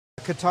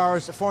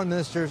Qatar's foreign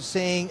minister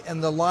saying,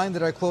 and the line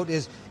that I quote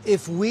is,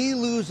 if we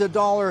lose a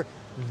dollar,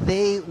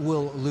 they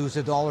will lose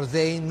a dollar.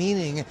 They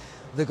meaning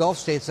the Gulf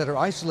states that are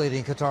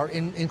isolating Qatar,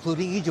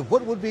 including Egypt.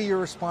 What would be your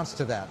response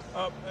to that?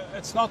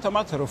 It's not a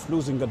matter of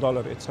losing a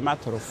dollar. It's a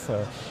matter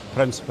of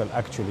principle,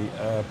 actually.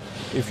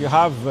 If you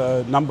have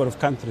a number of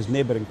countries,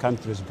 neighboring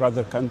countries,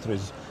 brother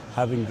countries,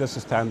 having this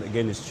stand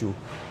against you,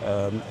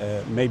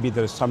 maybe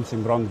there is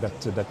something wrong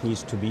that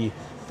needs to be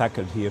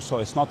tackled here. So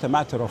it's not a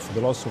matter of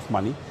the loss of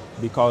money,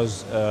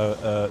 because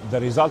the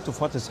result of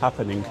what is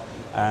happening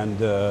and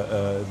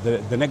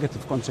the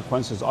negative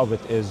consequences of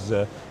it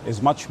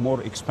is much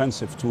more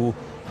expensive to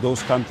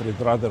those countries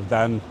rather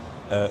than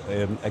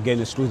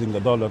against losing the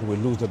dollar. We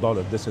lose the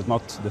dollar. This is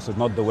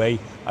not the way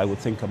I would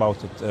think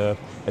about it.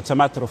 It's a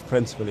matter of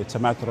principle. It's a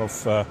matter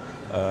of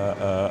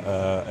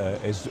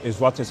is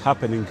what is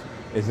happening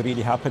is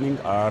really happening?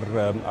 Are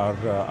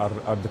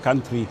the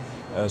country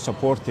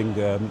supporting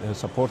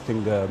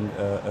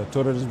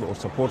tourism or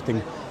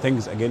supporting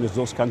things against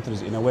those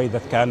countries in a way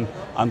that can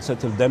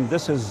unsettle them?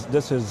 This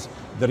is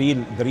the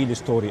real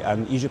story.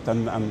 And Egypt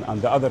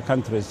and the other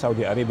countries,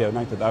 Saudi Arabia,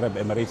 United Arab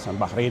Emirates, and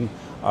Bahrain,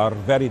 are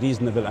very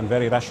reasonable and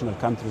very rational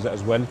countries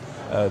as well.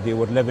 They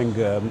were living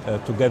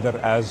together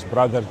as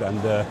brothers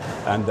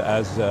and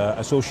as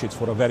associates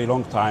for a very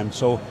long time.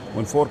 So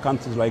when four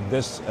countries like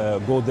this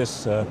go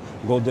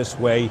this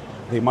way,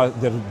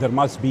 there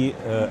must be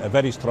a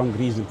very strong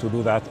reason to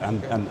do that,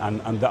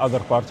 and the other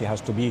party has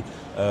to be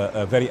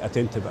very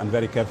attentive and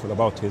very careful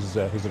about his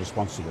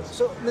response to this.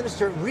 So,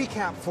 Minister,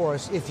 recap for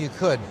us, if you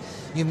could.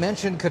 You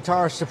mentioned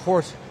Qatar's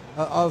support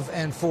of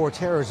and for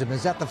terrorism.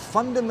 Is that the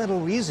fundamental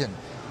reason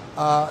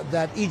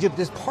that Egypt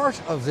is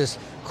part of this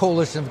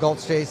coalition of Gulf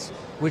states,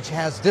 which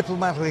has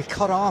diplomatically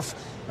cut off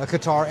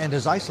Qatar and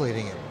is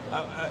isolating it?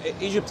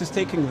 Egypt is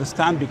taking the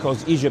stand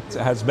because Egypt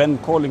has been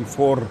calling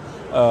for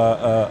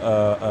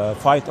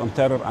fight on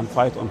terror and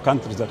fight on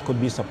countries that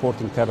could be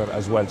supporting terror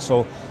as well.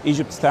 So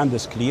Egypt's stand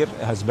is clear,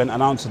 has been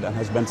announced and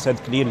has been said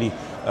clearly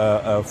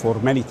for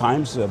many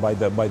times by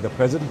the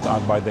president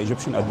and by the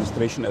Egyptian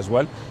administration as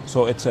well.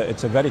 So it's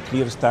a very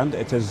clear stand.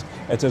 It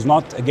is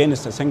not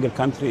against a single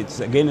country. It's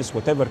against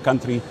whatever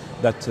country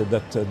that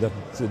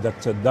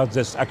does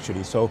this,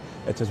 actually. So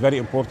it is very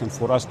important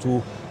for us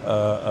to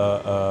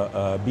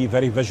be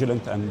very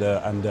vigilant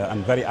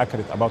and very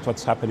accurate about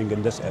what's happening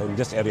in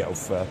this area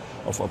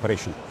of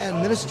operation. And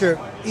Minister,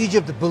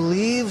 Egypt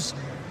believes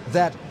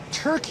that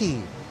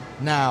Turkey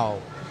now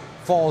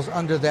falls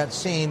under that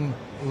same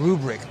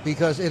rubric,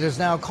 because it is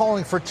now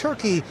calling for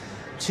Turkey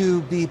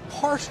to be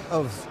part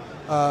of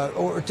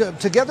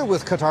together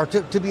with Qatar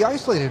to be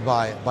isolated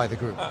by the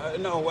group.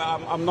 No,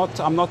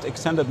 I'm not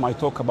extended my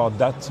talk about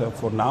that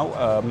for now.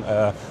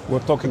 We're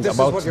talking this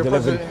about is what your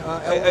President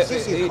El-Garhy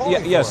is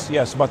calling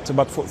yes,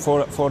 but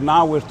for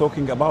now we're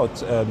talking about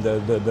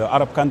the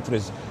Arab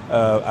countries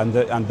and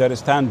their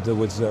stand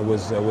with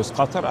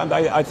Qatar, and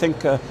I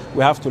think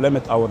we have to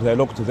limit our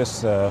dialogue to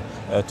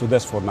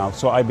this for now.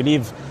 So I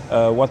believe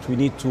what we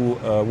need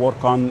to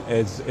work on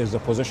is a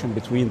position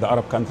between the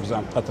Arab countries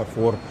and Qatar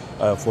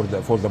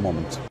for the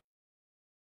moment.